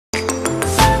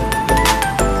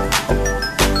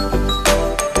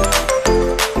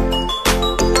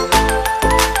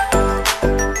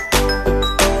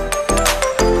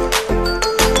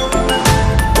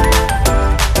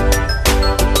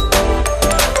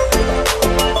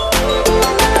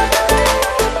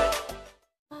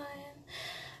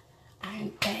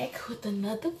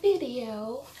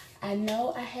video. I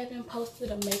know I haven't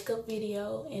posted a makeup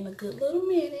video in a good little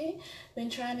minute. Been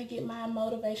trying to get my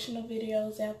motivational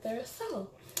videos out there. So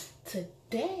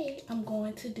today I'm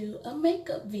going to do a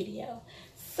makeup video.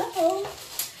 So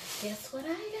guess what I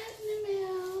got in the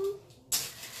mail?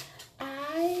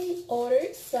 I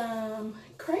ordered some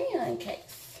crayon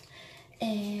case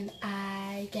and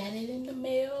I got it in the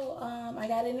mail. I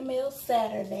got it in the mail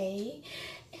Saturday.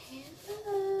 And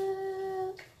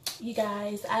you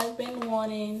guys, I've been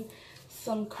wanting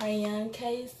some crayon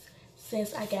case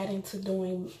since I got into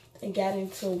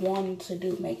wanting to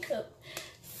do makeup.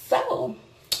 So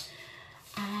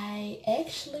I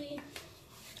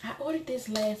ordered this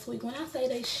last week. When I say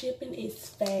they shipping is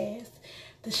fast,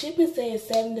 the shipping says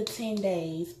 7 to 10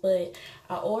 days, but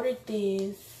I ordered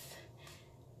this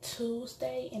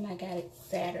Tuesday and I got it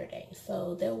Saturday,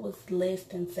 so that was less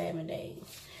than 7 days.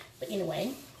 But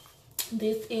anyway,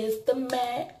 this is the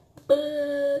matte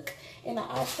book, and I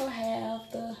also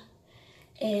have the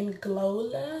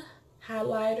Anglowla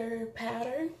highlighter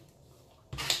powder.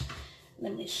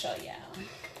 Let me show y'all.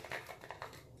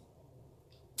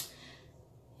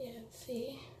 Yeah,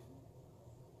 see,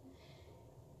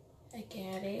 I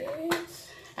got it.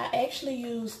 I actually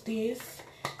used this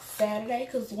Saturday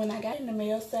because when I got in the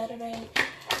mail Saturday,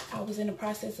 I was in the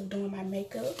process of doing my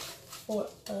makeup for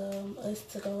us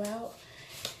to go out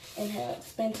and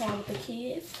spend time with the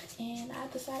kids, and I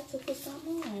decided to put some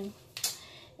on.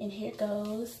 And here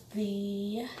goes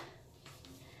the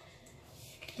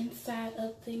inside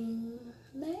of the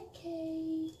matte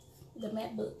case, the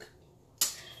matte book.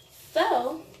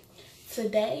 So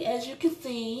today, as you can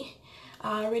see,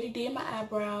 I already did my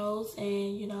eyebrows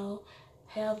and, you know,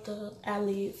 have the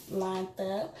eyelids lined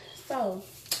up. So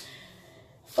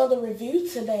for the review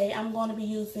today, I'm going to be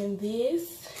using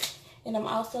this, and I'm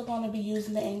also going to be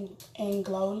using the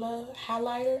Anglowla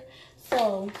highlighter.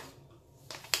 So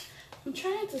I'm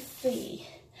trying to see.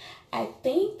 I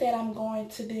think that I'm going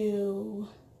to do,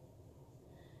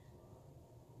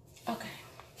 okay,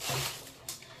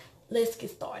 let's get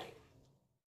started.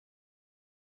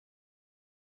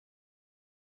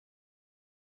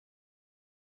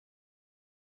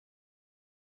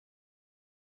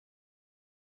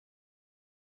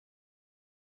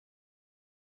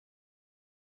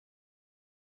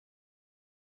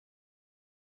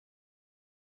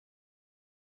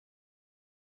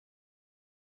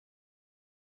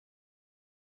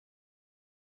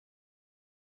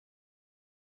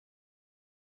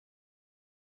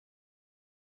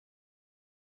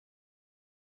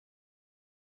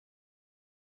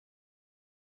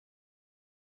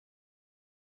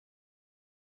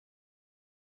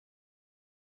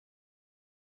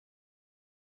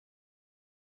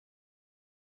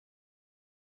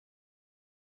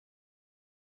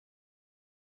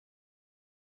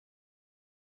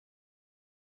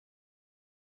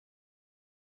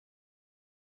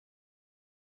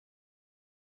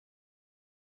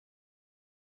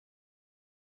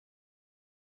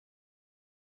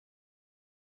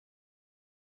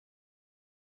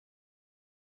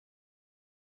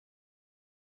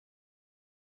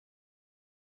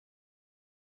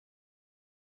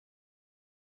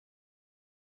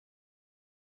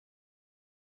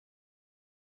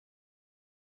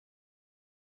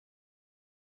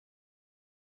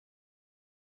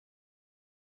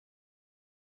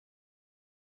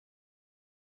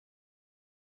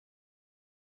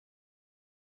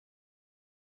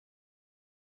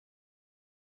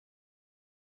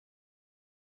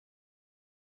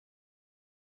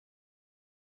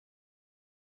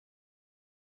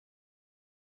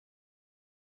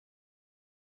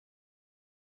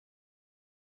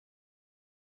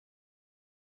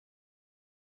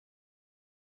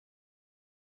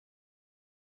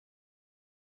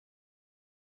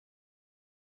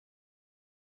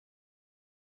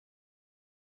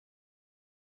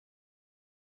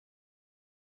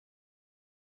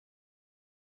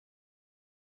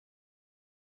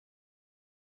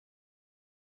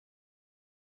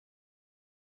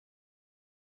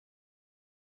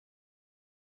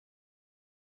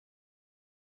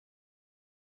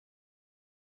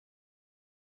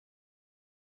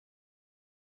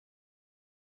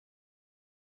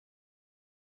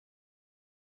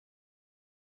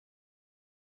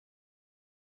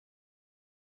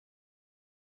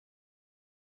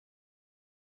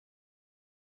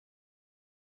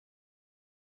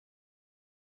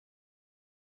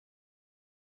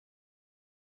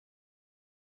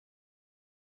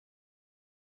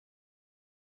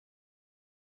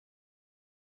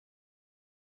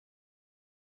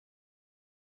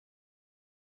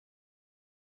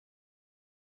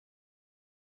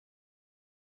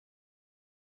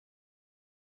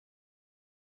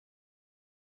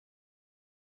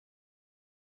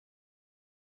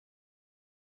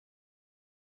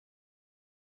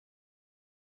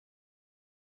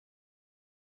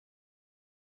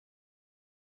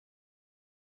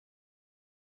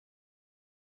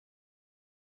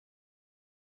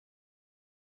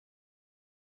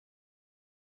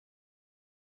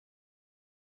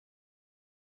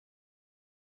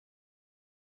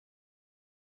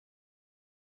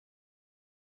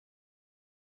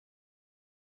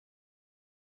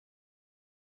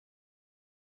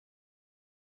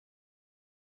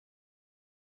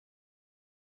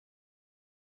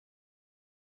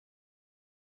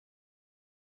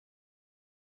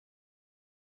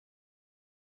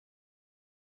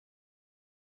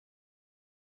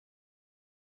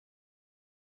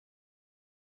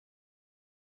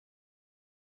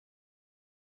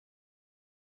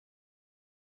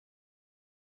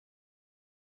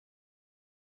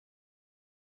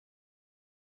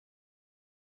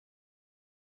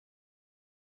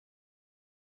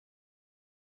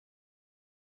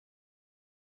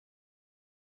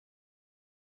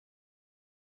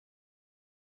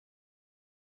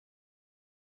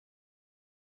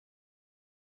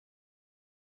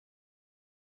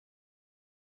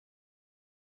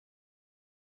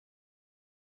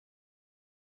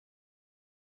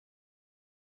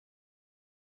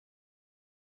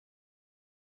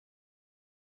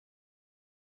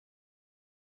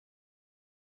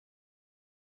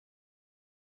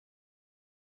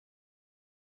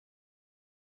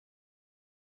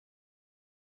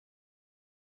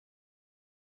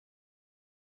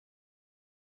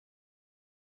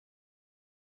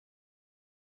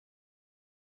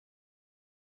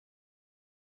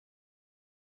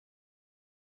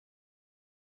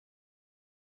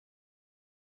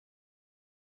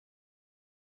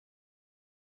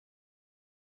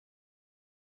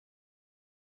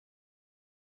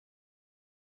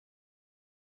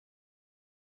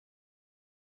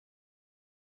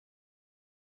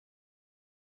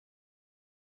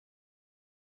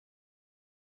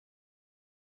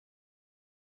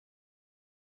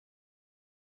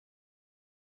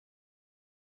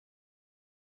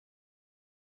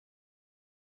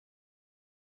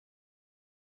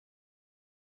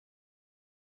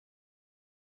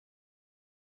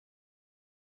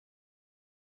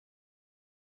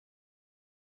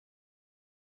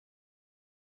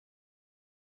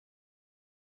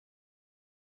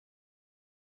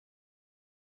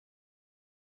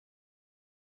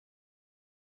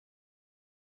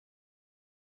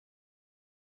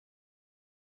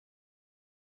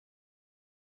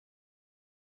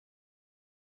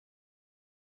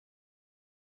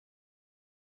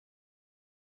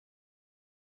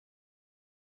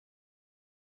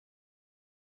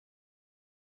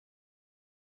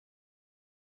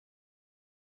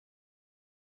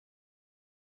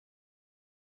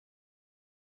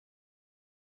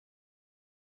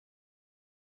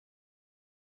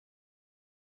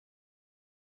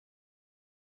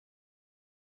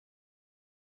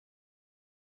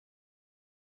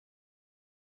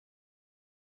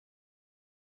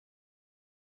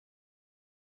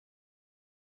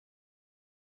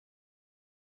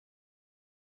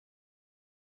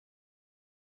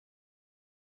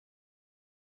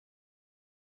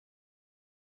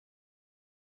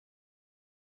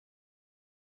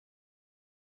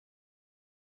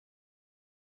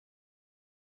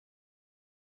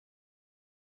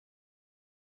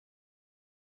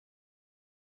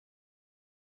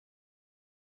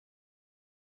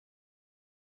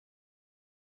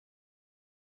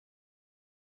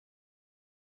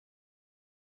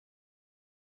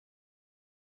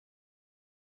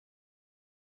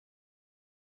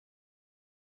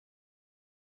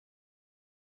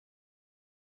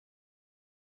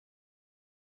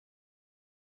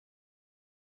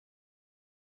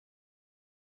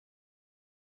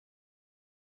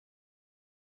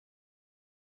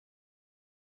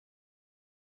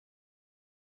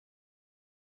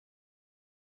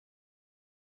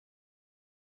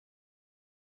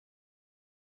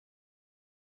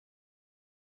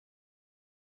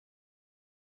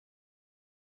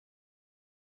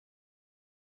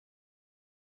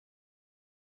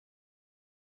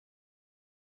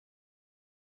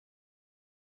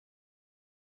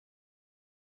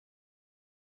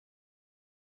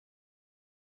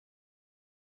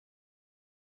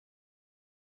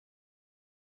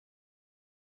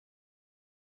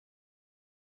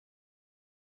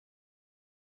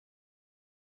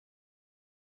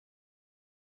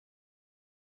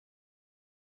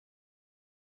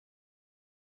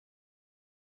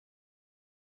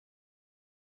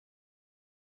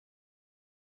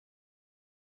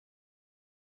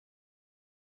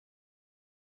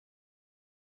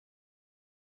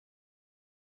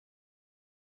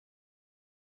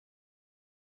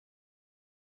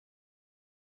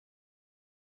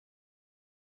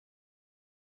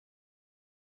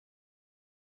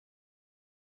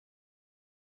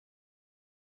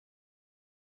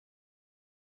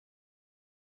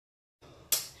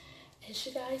 as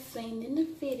you guys seen in the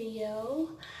video,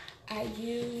 I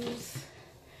use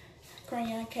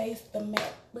Crayon Case, the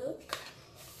matte book.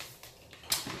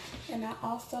 And I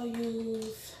also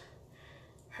use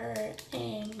her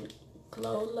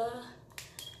Anglowla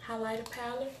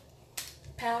highlighter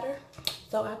powder.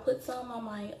 So I put some on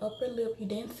my upper lip. You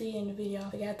didn't see it in the video, I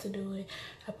forgot to do it.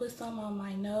 I put some on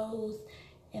my nose,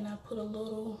 and I put a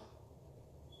little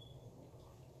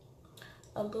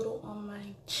on my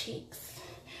cheeks.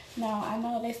 Now I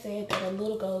know they said that a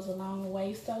little goes a long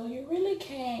way, so you really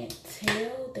can't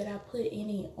tell that I put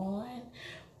any on,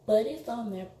 but it's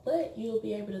on there. But you'll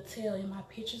be able to tell in my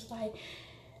pictures, like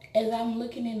as I'm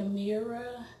looking in the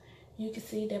mirror, you can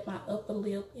see that my upper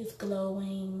lip is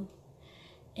glowing,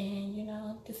 and you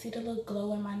know, you can see the little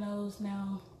glow in my nose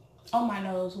now, on my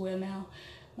nose. Well, now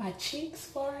my cheeks,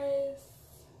 far as,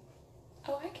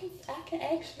 oh, I can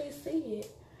actually see it.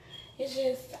 It's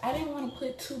just, I didn't want to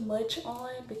put too much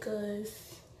on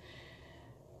because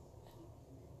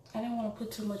I didn't want to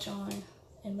put too much on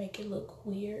and make it look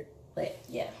weird. But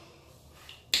yeah,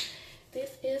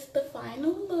 this is the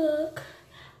final look.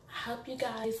 I hope you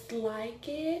guys like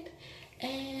it,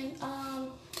 and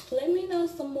let me know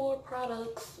some more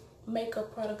products,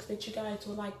 makeup products that you guys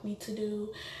would like me to do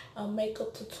a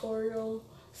makeup tutorial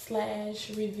 /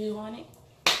 review on it.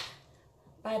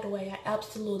 By the way, I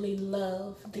absolutely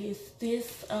love this.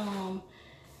 This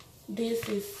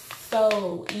is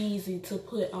so easy to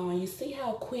put on. You see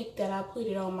how quick that I put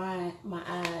it on my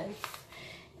eyes,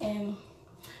 and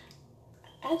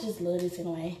I just love this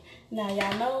anyway. Now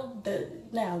y'all know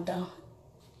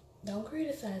don't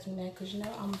criticize me now, because you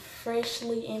know I'm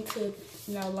freshly into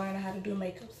learning how to do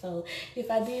makeup. So if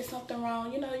I did something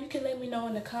wrong, you can let me know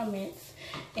in the comments,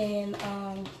 and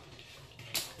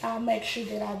I'll make sure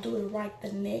that I do it right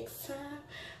the next time.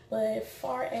 But as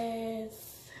far as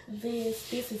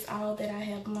this is all that I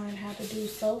have learned how to do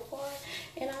so far,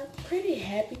 and I'm pretty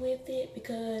happy with it,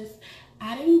 because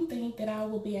I didn't think that I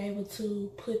would be able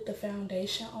to put the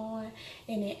foundation on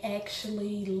and it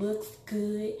actually looks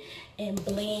good and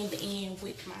blend in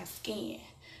with my skin.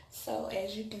 So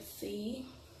as you can see,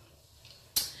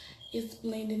 it's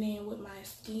blending in with my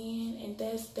skin, and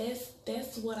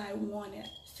that's what I wanted.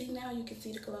 See, now you can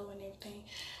see the glow and everything.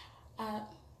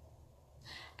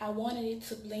 I wanted it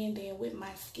to blend in with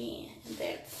my skin, and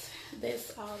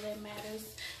that's all that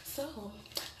matters. So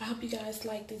I hope you guys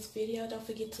like this video. Don't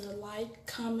forget to like,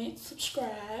 comment,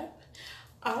 subscribe.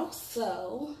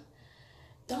 Also,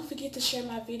 don't forget to share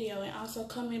my video, and also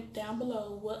comment down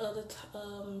below what other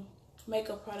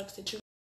makeup products that you